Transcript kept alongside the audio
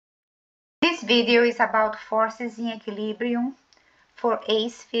video is about forces in equilibrium for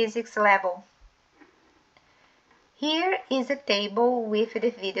ACE physics level. Here is a table with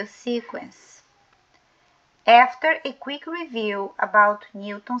the video sequence. After a quick review about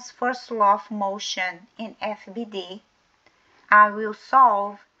Newton's first law of motion in FBD, I will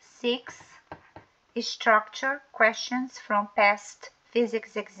solve 6 structure questions from past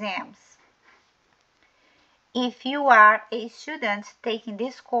physics exams. If you are a student taking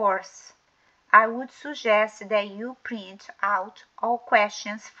this course, I would suggest that you print out all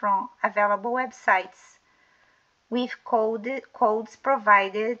questions from available websites with codes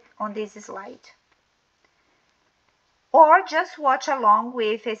provided on this slide. Or just watch along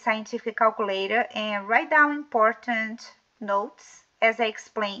with a scientific calculator and write down important notes as I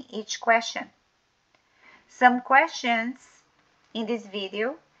explain each question. Some questions in this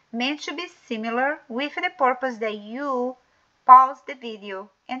video meant to be similar with the purpose that you pause the video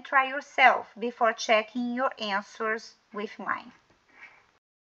and try yourself before checking your answers with mine.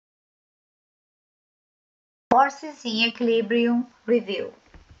 Forces in equilibrium review.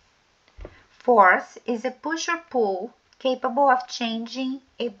 Force is a push or pull capable of changing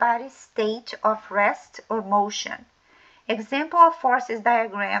a body's state of rest or motion. Example of forces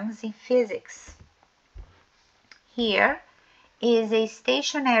diagrams in physics. Here is a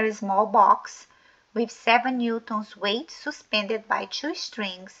stationary small box with 7 newtons weight suspended by 2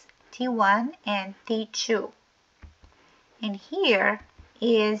 strings, T1 and T2. And here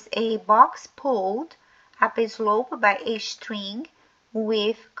is a box pulled up a slope by a string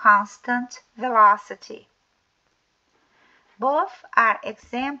with constant velocity. Both are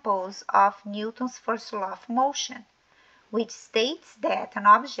examples of Newton's first law of motion, which states that an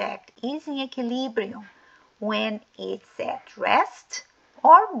object is in equilibrium when it's at rest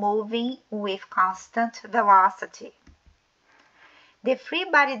or moving with constant velocity. The free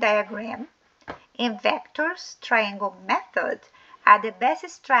body diagram and vectors triangle method are the best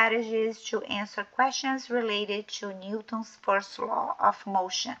strategies to answer questions related to Newton's first law of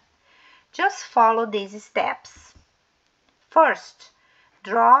motion. Just follow these steps. First,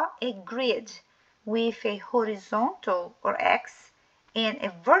 draw a grid with a horizontal or X and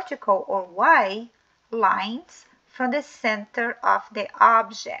a vertical or Y lines from the center of the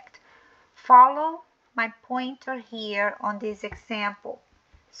object. Follow my pointer here on this example.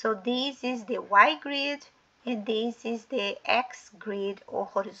 So this is the Y grid and this is the X grid or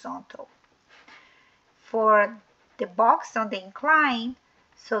horizontal. For the box on the incline,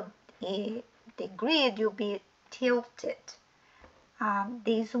 so the grid will be tilted.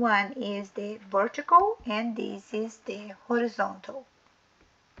 This one is the vertical and this is the horizontal.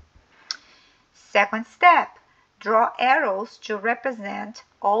 Second step, draw arrows to represent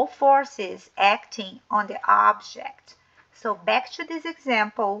all forces acting on the object. So back to this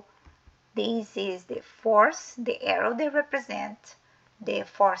example, this is the force, the arrow that represents the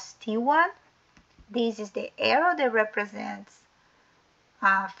force T1. This is the arrow that represents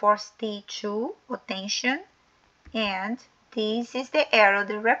force T2 or tension. And this is the arrow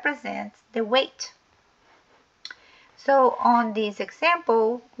that represents the weight. So on this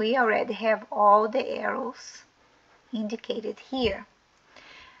example, we already have all the arrows indicated here.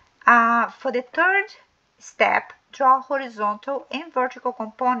 For the third step, draw horizontal and vertical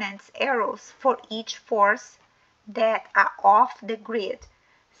components arrows for each force that are off the grid.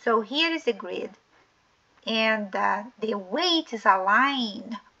 So here is the grid and the weight is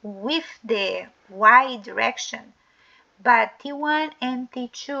aligned with the Y direction, but T1 and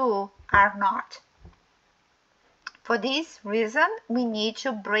T2 are not. For this reason, we need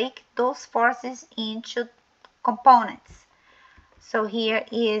to break those forces into components. So here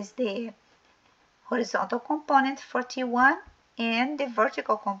is the horizontal component for T1 and the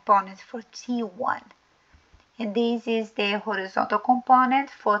vertical component for T1. And this is the horizontal component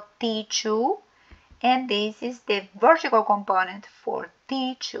for T2 and this is the vertical component for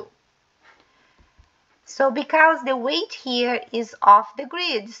T2. So because the weight here is off the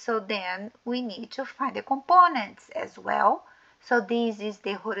grid, so then we need to find the components as well. So this is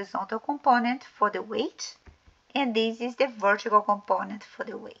the horizontal component for the weight and this is the vertical component for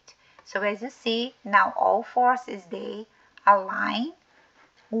the weight. So as you see, now all forces, they align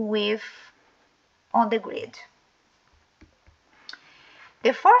with on the grid.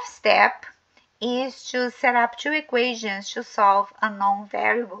 The fourth step is to set up 2 equations to solve unknown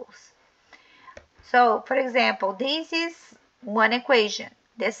variables. So, for example, this is one equation.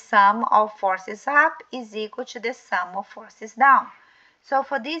 The sum of forces up is equal to the sum of forces down. So,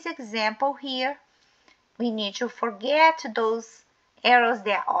 for this example here, we need to forget those arrows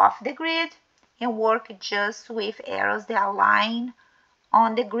that are off the grid and work just with arrows that align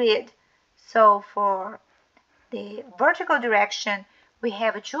on the grid. So for the vertical direction, we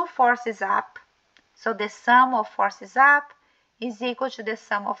have two forces up. So the sum of forces up is equal to the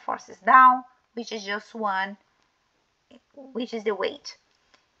sum of forces down, which is just one, which is the weight.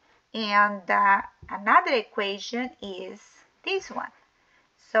 And another equation is this one.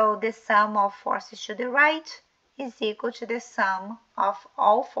 So the sum of forces to the right is equal to the sum of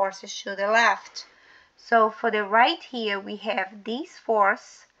all forces to the left. So for the right here, we have this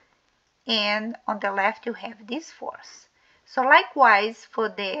force, and on the left you have this force. So likewise for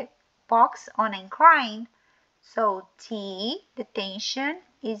the box on incline, so T, the tension,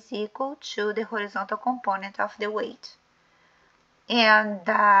 is equal to the horizontal component of the weight. And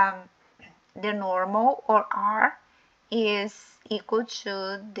the normal, or R, is equal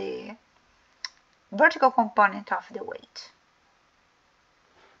to the vertical component of the weight.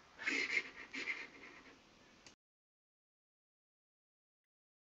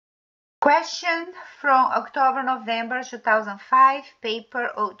 Question from October-November 2005, paper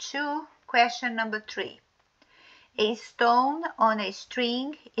 02, question number 3. A stone on a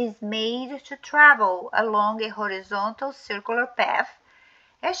string is made to travel along a horizontal circular path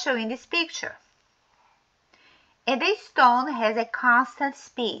as shown in this picture. And the stone has a constant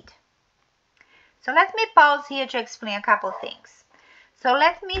speed. So let me pause here to explain a couple things. So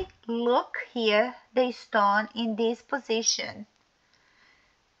let me look here the stone in this position.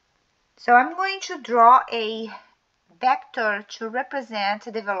 So I'm going to draw a vector to represent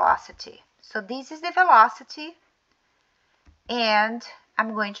the velocity. So this is the velocity, and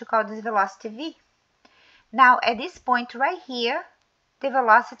I'm going to call this velocity v. Now at this point right here, the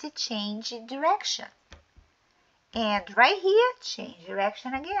velocity changed direction. And right here, change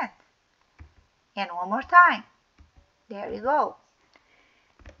direction again. And one more time. There you go.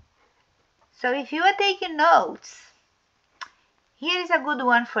 So if you are taking notes, here is a good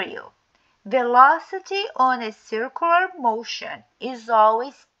one for you. Velocity on a circular motion is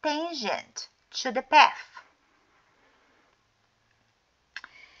always tangent to the path.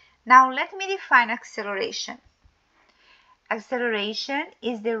 Now let me define acceleration. Acceleration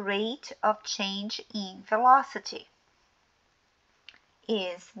is the rate of change in velocity.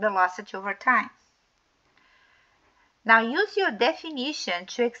 Is velocity over time. Now use your definition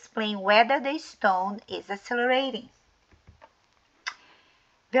to explain whether the stone is accelerating.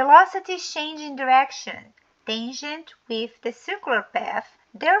 Velocity is changing direction, tangent with the circular path,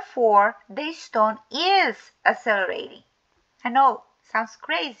 therefore the stone is accelerating. I know, sounds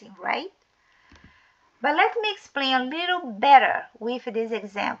crazy, right? But let me explain a little better with this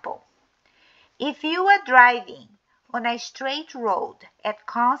example. If you are driving on a straight road at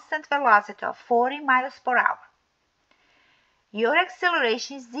constant velocity of 40 miles per hour, your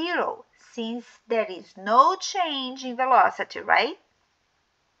acceleration is zero since there is no change in velocity, right?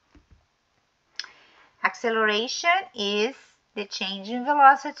 Acceleration is the change in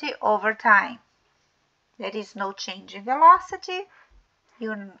velocity over time. There is no change in velocity,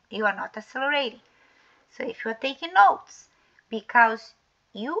 you are not accelerating. So if you are taking notes, because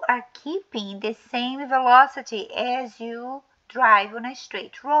you are keeping the same velocity as you drive on a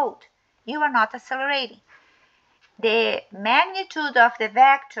straight road, you are not accelerating. The magnitude of the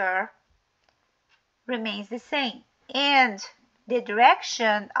vector remains the same, and the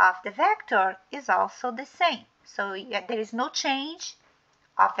direction of the vector is also the same. So there is no change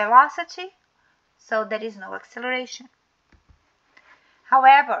of velocity, so there is no acceleration.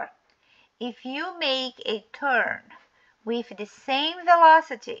 However, if you make a turn with the same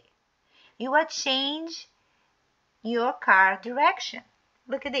velocity, you will change your car direction.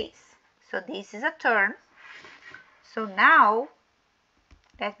 Look at this. So this is a turn. So now,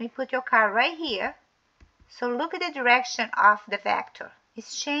 let me put your car right here. So look at the direction of the vector.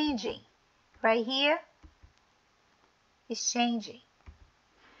 It's changing. Right here, it's changing.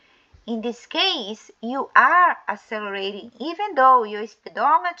 In this case, you are accelerating even though your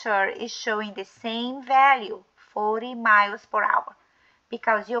speedometer is showing the same value, 40 miles per hour,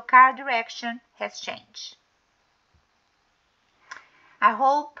 because your car direction has changed. I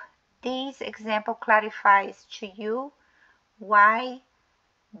hope this example clarifies to you why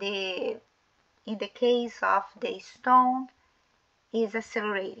in the case of the stone is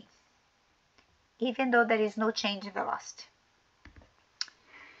accelerating, even though there is no change in velocity.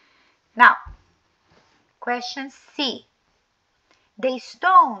 Now, question C. The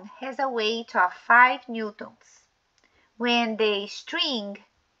stone has a weight of 5 newtons. When the string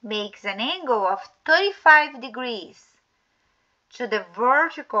makes an angle of 35 degrees to the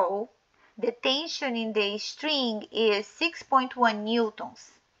vertical, the tension in the string is 6.1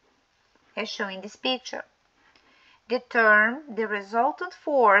 newtons, as shown in this picture. determine the resultant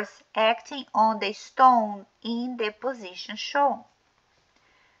force acting on the stone in the position shown.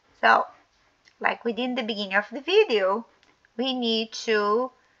 So, like we did in the beginning of the video, we need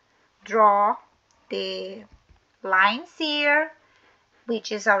to draw the lines here,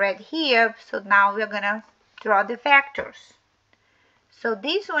 which is already here. So now we're gonna draw the vectors. So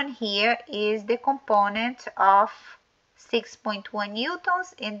this one here is the component of 6.1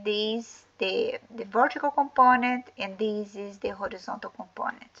 newtons, and this the vertical component, and this is the horizontal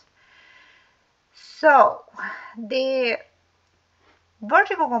component. So the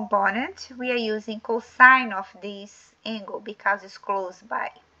vertical component, we are using cosine of this angle because it's close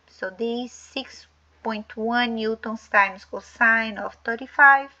by. So this 6.1 newtons times cosine of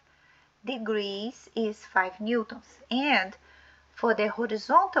 35 degrees is 5 newtons. And for the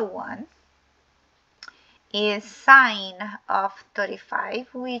horizontal one is sine of 35,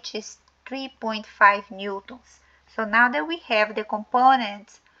 which is 3.5 newtons. So now that we have the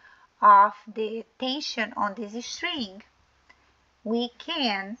components of the tension on this string, we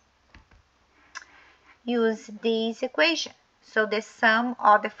can use this equation. So the sum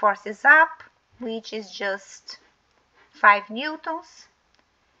of the forces up, which is just 5 newtons,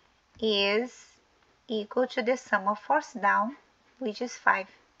 is equal to the sum of force down, which is 5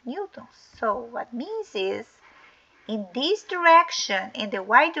 newtons. So what means is, in this direction, in the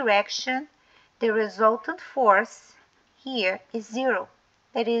y direction, the resultant force here is 0.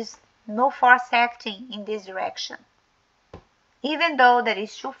 There is no force acting in this direction. Even though there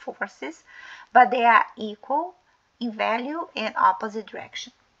is two forces, but they are equal in value and opposite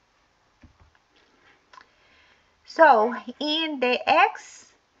direction. So in the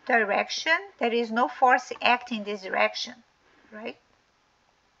x direction, there is no force acting in this direction, right?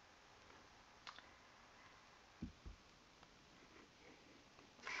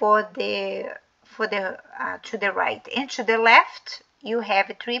 To the right, and to the left you have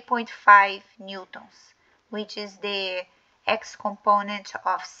 3.5 newtons, which is the x component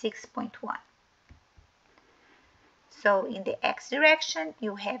of 6.1. So in the x direction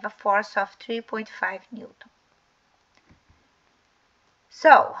you have a force of 3.5 newton.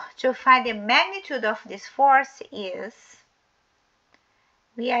 So to find the magnitude of this force is,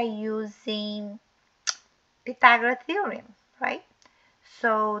 we are using Pythagoras theorem, right?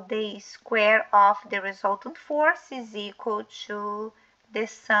 So the square of the resultant force is equal to the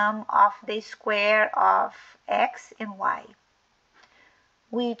sum of the square of x and y,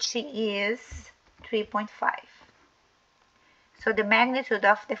 which is 3.5. So the magnitude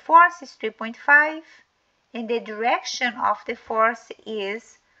of the force is 3.5, and the direction of the force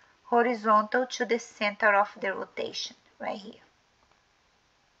is horizontal to the center of the rotation, right here.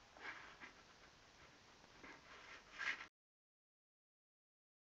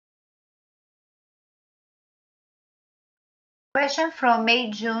 Question from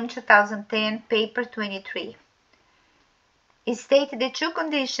May-June 2010, paper 23. State the two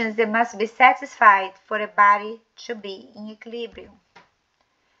conditions that must be satisfied for a body to be in equilibrium.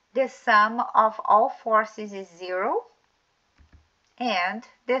 The sum of all forces is 0, and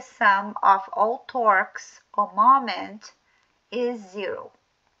the sum of all torques or moment is 0.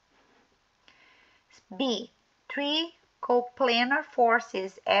 B. Three coplanar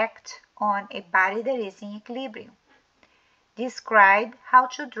forces act on a body that is in equilibrium. Describe how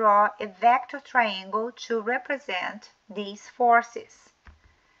to draw a vector triangle to represent these forces.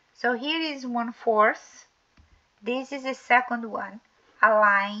 So here is one force. This is the second one,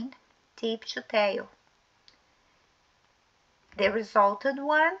 aligned tip to tail. The resultant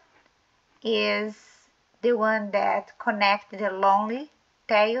one is the one that connects the lonely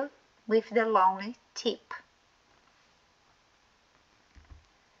tail with the lonely tip.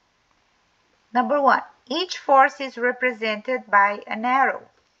 Number 1. Each force is represented by an arrow.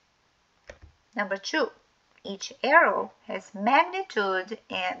 Number 2. Each arrow has magnitude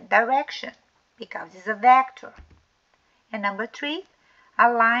and direction because it's a vector. And number 3.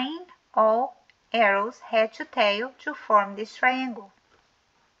 Align all arrows head to tail to form this triangle.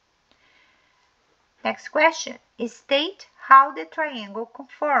 Next question. State how the triangle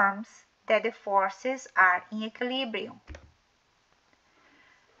confirms that the forces are in equilibrium.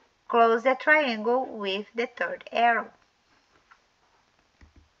 Close the triangle with the third arrow.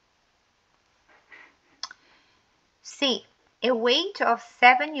 C. A weight of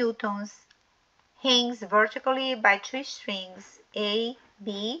 7 newtons hangs vertically by two strings A,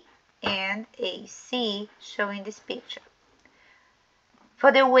 B, and AC, shown in this picture.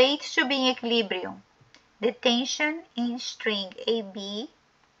 For the weight to be in equilibrium, the tension in string AB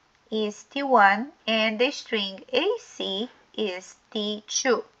is T1 and the string AC is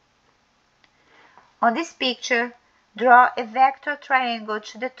T2. On this picture, Draw a vector triangle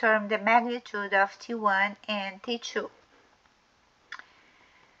to determine the magnitude of T1 and T2.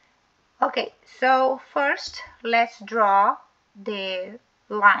 Okay, so first let's draw the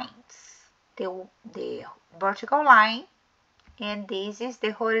lines. The vertical line, and this is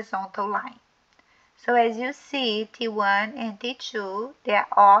the horizontal line. So as you see, T1 and T2, they are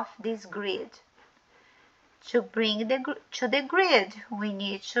off this grid. To bring to the grid, we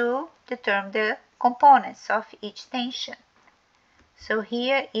need to determine the components of each tension. So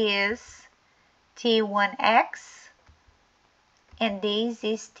here is T1x, and this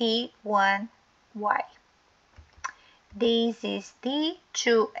is T1y. This is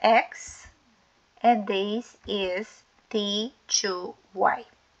T2x, and this is T2y.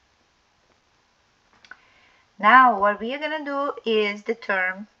 Now what we are going to do is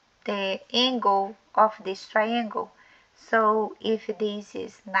determine the angle of this triangle. So if this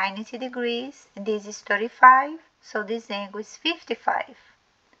is 90 degrees and this is 35, so this angle is 55.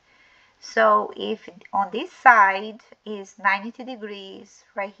 So if on this side is 90 degrees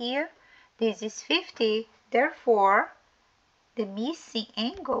right here, this is 50, therefore the missing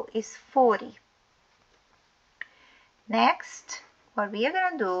angle is 40. Next, what we are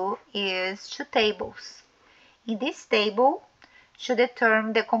going to do is two tables. In this table, to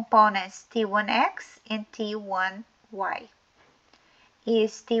determine the components T1x and T1y.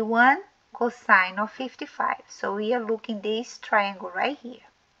 Is T1 cosine of 55. So we are looking this triangle right here.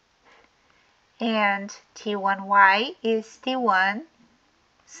 And T1y is T1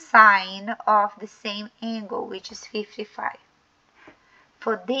 sine of the same angle, which is 55.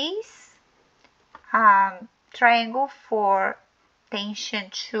 For this triangle for tension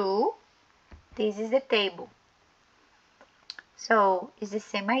 2, this is the table. So it's the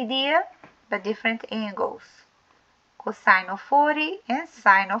same idea, but different angles. Cosine of 40 and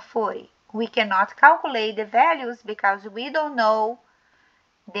sine of 40. We cannot calculate the values because we don't know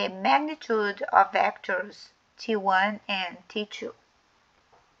the magnitude of vectors T1 and T2.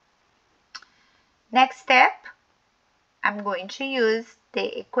 Next step, I'm going to use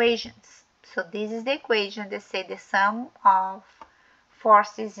the equations. So this is the equation that says the sum of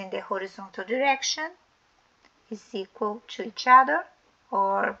forces in the horizontal direction is equal to each other,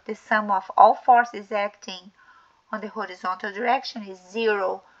 or the sum of all forces acting on the horizontal direction is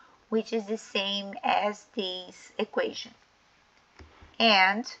 0, which is the same as this equation.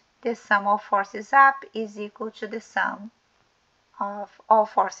 And the sum of forces up is equal to the sum of all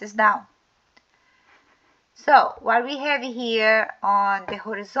forces down. So what we have here on the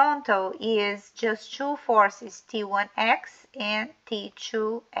horizontal is just two forces, T1x and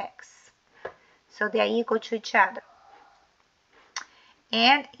T2x. So they are equal to each other.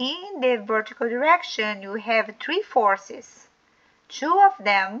 And in the vertical direction, you have three forces. Two of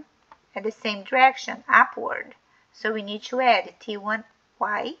them at the same direction, upward. So we need to add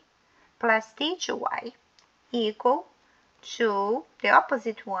T1y plus T2y equal to the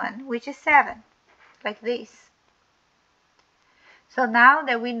opposite one, which is 7, like this. So now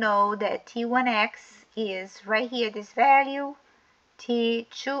that we know that T1x is right here, this value,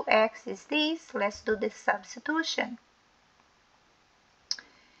 T2x is this, let's do the substitution.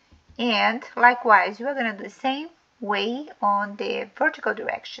 And likewise, we are going to do the same way on the vertical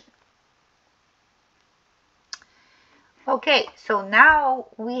direction. Okay, so now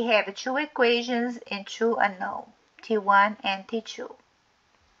we have two equations and two unknown, T1 and T2.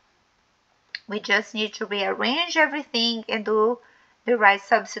 We just need to rearrange everything and do the right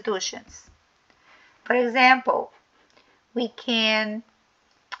substitutions. For example, we can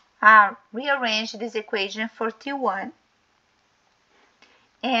rearrange this equation for T1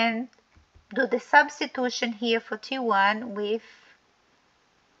 and do the substitution here for T1 with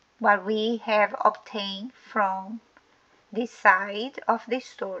what we have obtained from this side of the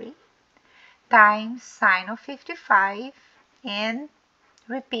story times sine of 55 and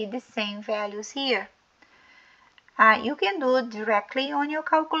repeat the same values here. You can do it directly on your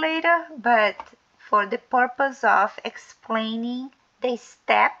calculator, but for the purpose of explaining the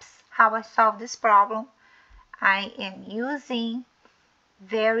steps how I solve this problem, I am using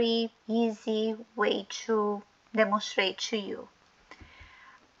very easy way to demonstrate to you.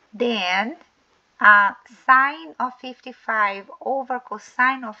 Then sine of 55 over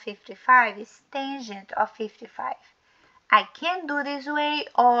cosine of 55 is tangent of 55. I can do this way,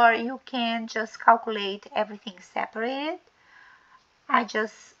 or you can just calculate everything separated. I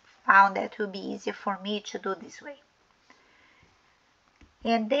just found that it would be easier for me to do this way.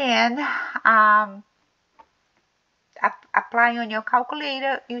 And then applying on your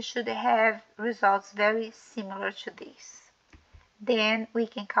calculator, you should have results very similar to this. Then we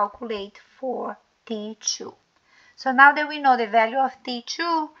can calculate for T2. So now that we know the value of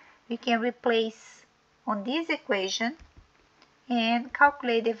T2, we can replace on this equation and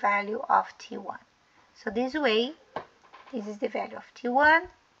calculate the value of T1. So this way, this is the value of T1,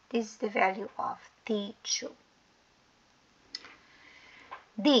 this is the value of T2.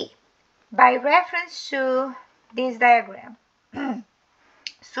 D. By reference to this diagram,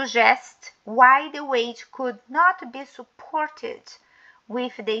 suggest why the weight could not be supported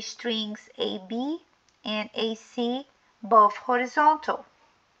with the strings AB and AC both horizontal.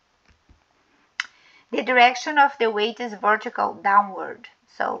 The direction of the weight is vertical downward,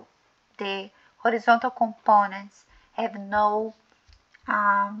 so the horizontal components have does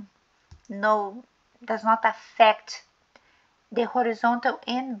not affect the horizontal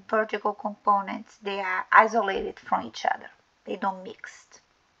and vertical components. They are isolated from each other. They don't mix.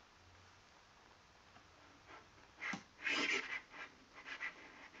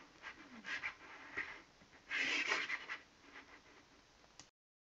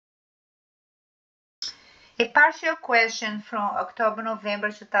 A partial question from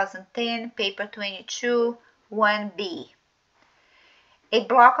October-November 2010, paper 22, 1B. A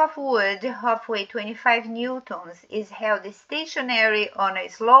block of wood of weight 25 newtons is held stationary on a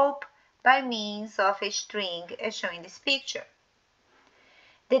slope by means of a string as shown in this picture.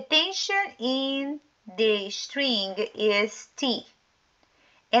 The tension in the string is T,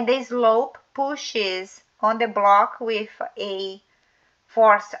 and the slope pushes on the block with a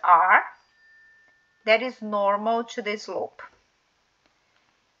force R that is normal to the slope.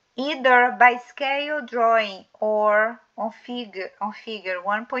 Either by scale drawing or on figure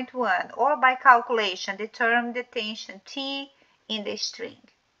 1.1 or by calculation, determine the tension T in the string.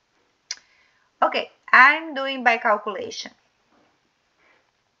 Okay, I'm doing by calculation.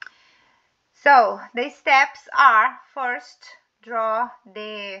 So the steps are: first, draw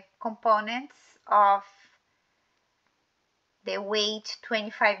the components of the weight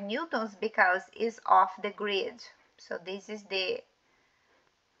 25 newtons because it's off the grid. So this is the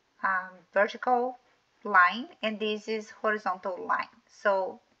vertical line and this is horizontal line.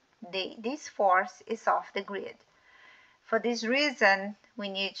 So this force is off the grid. For this reason, we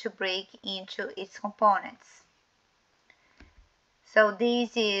need to break into its components. So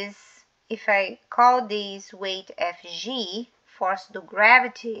this is, if I call this weight Fg, force due to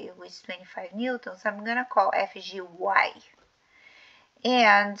gravity, which is 25 newtons, I'm going to call Fgy.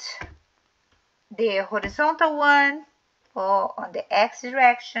 And the horizontal one, or on the x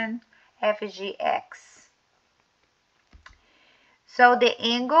direction, Fgx. So the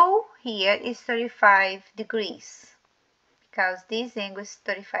angle here is 35 degrees, because this angle is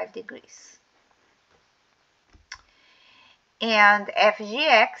 35 degrees. And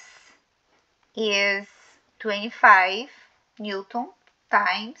Fgx is 25 Newton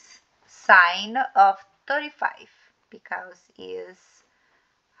times sine of 35, because is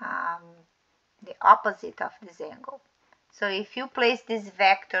the opposite of this angle. So if you place this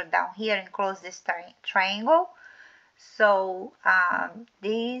vector down here and close this triangle, so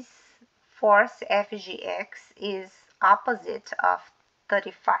this force Fgx is opposite of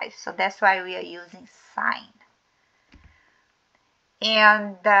 35. So that's why we are using sine.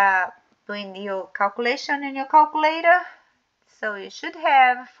 And doing your calculation in your calculator, so you should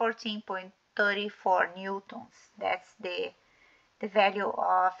have 14.34 newtons. That's the value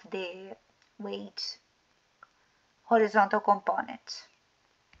of the weight horizontal component.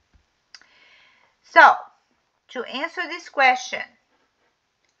 So to answer this question,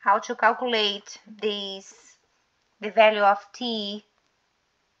 how to calculate the value of T,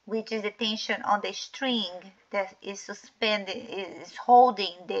 which is the tension on the string that is suspended, is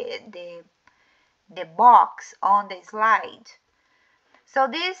holding the box on the slide. So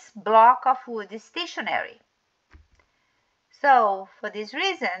this block of wood is stationary. So for this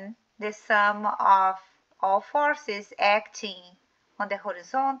reason, the sum of all forces acting on the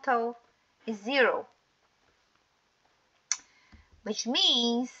horizontal is 0, which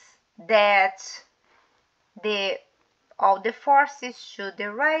means that all the forces to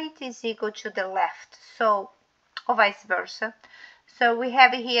the right is equal to the left, so or vice versa. So we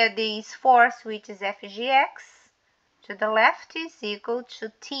have here this force, which is Fgx, to the left is equal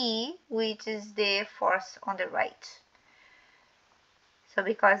to T, which is the force on the right. So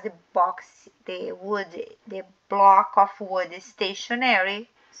because the block of wood is stationary,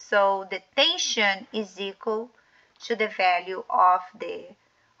 so the tension is equal to the value of the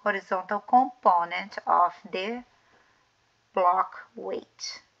horizontal component of the block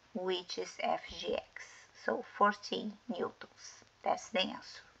weight, which is Fgx. So 14 newtons. That's the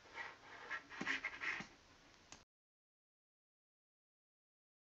answer.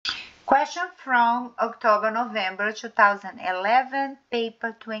 Question from October-November 2011,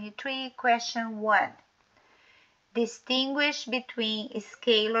 paper 23, question 1. Distinguish between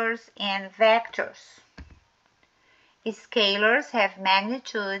scalars and vectors. Scalars have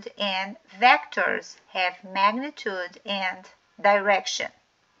magnitude and vectors have magnitude and direction.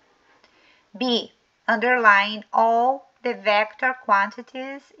 B. Underline all the vector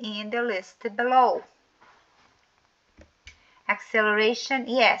quantities in the list below. Acceleration,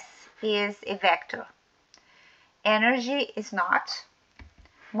 yes, is a vector. Energy is not.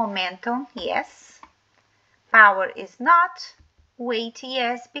 Momentum, yes. Power is not. Weight,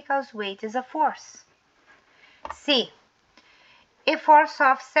 yes, because weight is a force. C. A force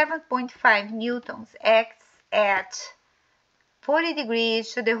of 7.5 newtons acts at 40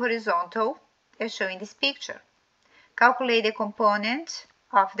 degrees to the horizontal, as shown in this picture. Calculate the component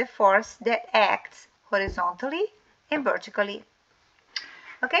of the force that acts horizontally and vertically.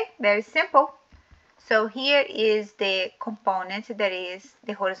 Okay, very simple. So here is the component that is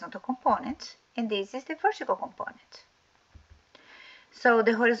the horizontal component, and this is the vertical component. So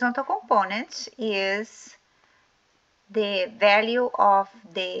the horizontal component is the value of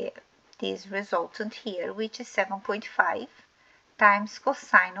this resultant here, which is 7.5 times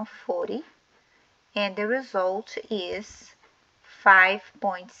cosine of 40, and the result is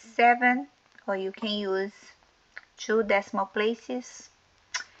 5.7, or you can use 2 decimal places,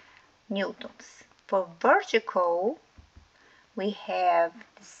 newtons. For vertical, we have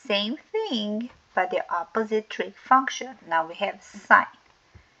the same thing, but the opposite trig function. Now we have sine.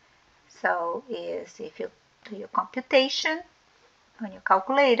 So if you do your computation on your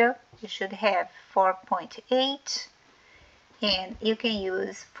calculator, you should have 4.8, and you can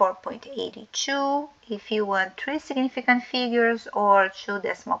use 4.82 if you want 3 significant figures or 2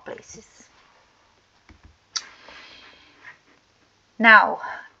 decimal places. Now,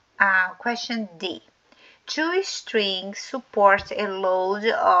 question D. 2 strings support a load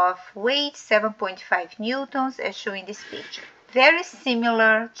of weight 7.5 newtons as shown in this picture. Very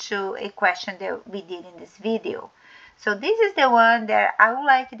similar to a question that we did in this video. So this is the one that I would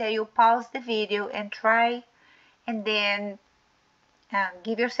like that you pause the video and try, and then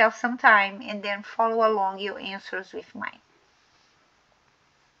give yourself some time and then follow along your answers with mine.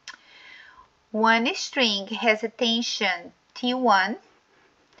 One string has a tension T1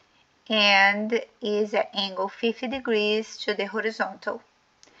 and is at angle 50 degrees to the horizontal.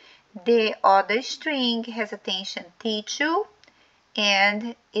 The other string has a tension T2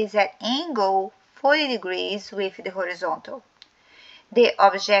 and is at angle 40 degrees with the horizontal. The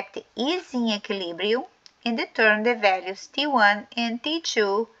object is in equilibrium, and determine the values T1 and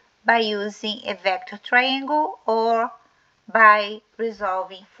T2 by using a vector triangle or by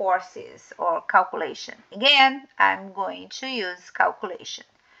resolving forces or calculation. Again, I'm going to use calculation.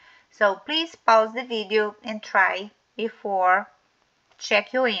 So please pause the video and try before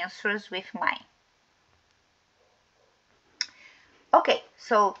check your answers with mine. Okay,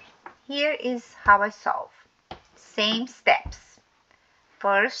 so here is how I solve. Same steps.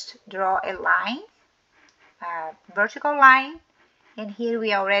 First, draw a line, a vertical line, and here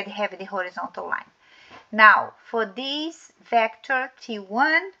we already have the horizontal line. Now, for this vector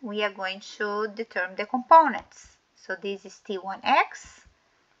T1, we are going to determine the components. So this is T1x,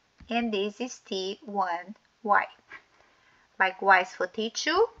 and this is T1y. Likewise for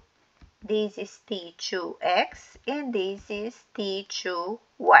T2, this is T2x, and this is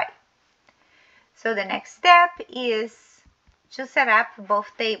T2y. So the next step is to set up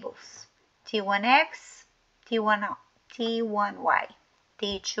both tables, T1x, T1y,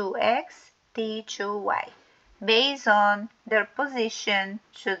 T2x, T2y, based on their position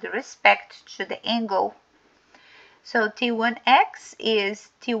to the respect to the angle. So T1x is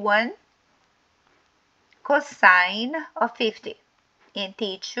T1 cosine of 50, and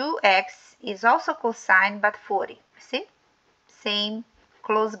T2x is also cosine but 40. See? Same,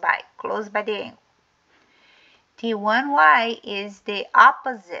 close by the angle. T1y is the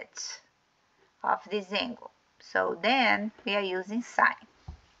opposite of this angle. So then we are using sine.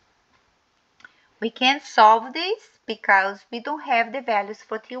 We can't solve this because we don't have the values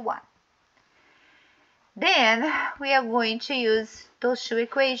for T1. Then we are going to use those two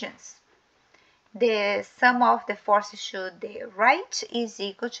equations. The sum of the forces to the right is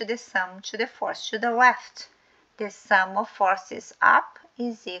equal to the sum to the force to the left. The sum of forces up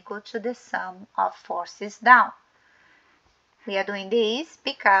is equal to the sum of forces down. We are doing this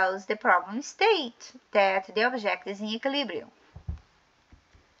because the problem states that the object is in equilibrium.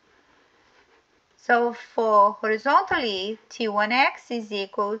 So for horizontally, T1x is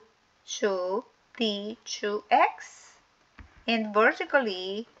equal to T2x, and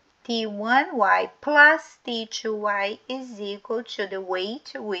vertically, T1y plus T2y is equal to the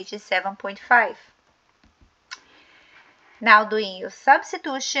weight, which is 7.5. Now doing your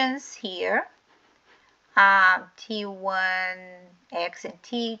substitutions here, T1x and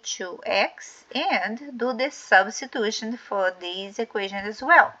T2x, and do the substitution for this equation as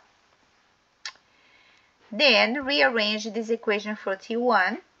well. Then rearrange this equation for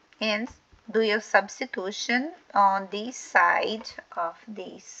T1 and do your substitution on this side of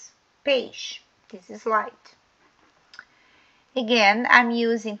this page, this slide. Again, I'm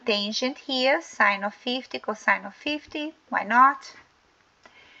using tangent here, sine of 50, cosine of 50, why not?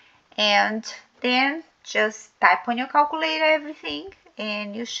 And then just type on your calculator everything,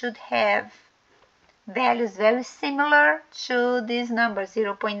 and you should have values very similar to these numbers,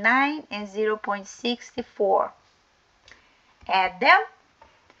 0.9 and 0.64. Add them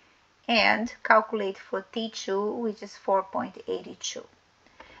and calculate for T2, which is 4.82.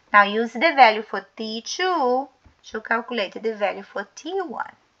 Now use the value for T2 to calculate the value for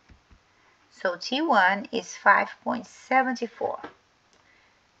T1. So T1 is 5.74.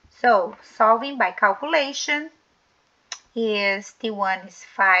 So solving by calculation is T1 is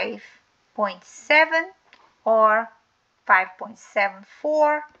 5.7 or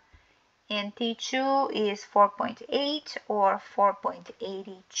 5.74, and T2 is 4.8 or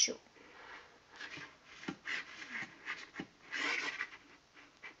 4.82.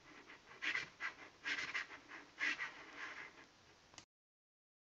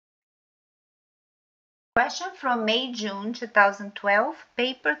 Question from May-June 2012,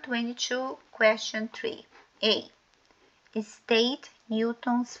 paper 22, question 3. A. State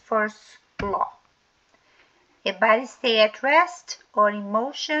Newton's first law. A body stays at rest or in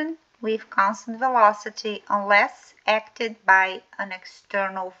motion with constant velocity unless acted by an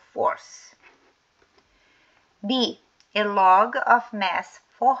external force. B. A log of mass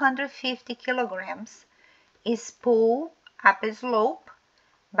 450 kilograms is pulled up a slope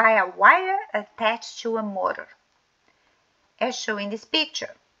by a wire attached to a motor, as shown in this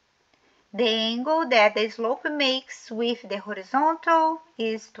picture. The angle that the slope makes with the horizontal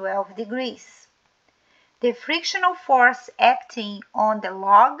is 12 degrees. The frictional force acting on the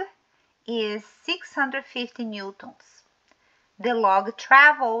log is 650 newtons. The log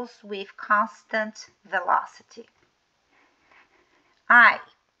travels with constant velocity. I.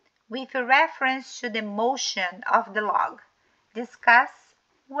 With reference to the motion of the log, discuss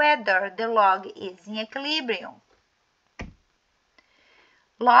whether the log is in equilibrium.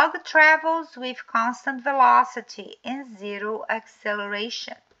 Log travels with constant velocity and zero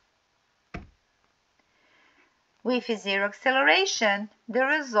acceleration. With zero acceleration, the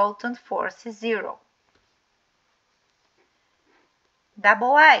resultant force is zero.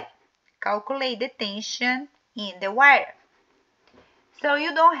 Double I. Calculate the tension in the wire. So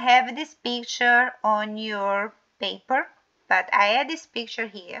you don't have this picture on your paper, but I add this picture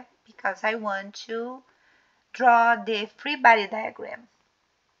here because I want to draw the free body diagram.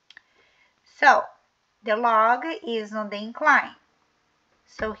 So the log is on the incline.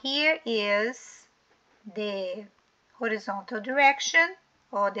 So here is the horizontal direction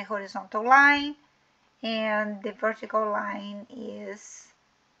or the horizontal line, and the vertical line is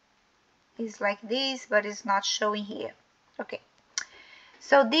like this, but it's not showing here. Okay.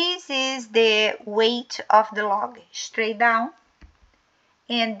 So this is the weight of the log straight down,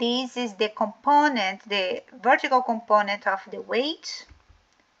 and this is the component, the vertical component of the weight,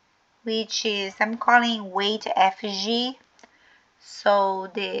 which is, I'm calling weight Fg. So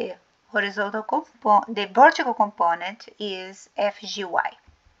the vertical component is Fgy,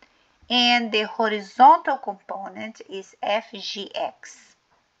 and the horizontal component is Fgx.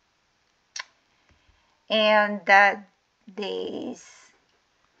 And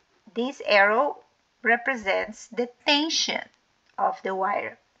this arrow represents the tension of the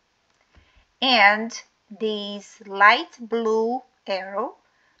wire, and this light blue arrow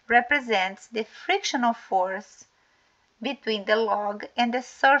represents the frictional force between the log and the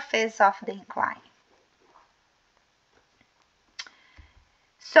surface of the incline.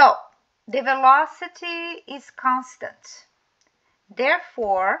 So the velocity is constant.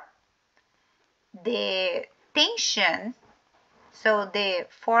 Therefore, the tension, so the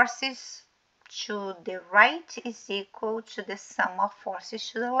forces to the right is equal to the sum of forces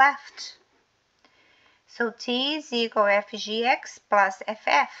to the left. So T is equal to Fgx plus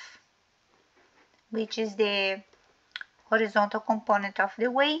Ff, which is the horizontal component of the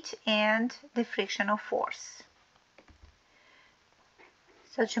weight and the frictional force.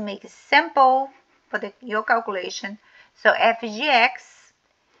 So to make it simple for your calculation, so Fgx,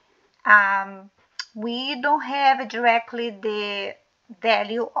 we don't have directly the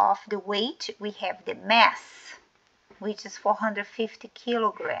value of the weight, we have the mass, which is 450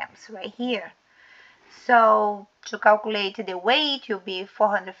 kilograms right here. So to calculate the weight, you'll be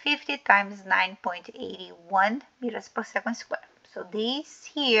 450 times 9.81 meters per second square. So these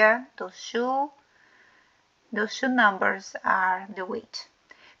here, those two numbers are the weight,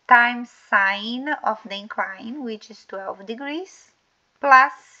 times sine of the incline, which is 12 degrees,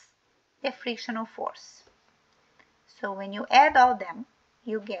 plus the frictional force. So when you add all them,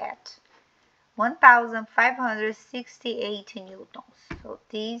 you get 1,568 newtons. So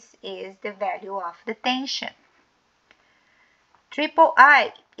this is the value of the tension. III,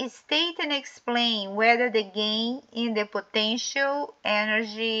 state and explain whether the gain in the potential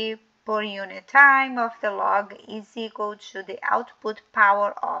energy per unit time of the log is equal to the output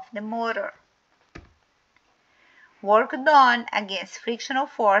power of the motor. Work done against frictional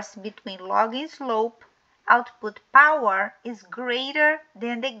force between log and slope, output power is greater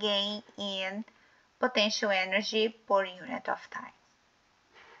than the gain in potential energy per unit of time.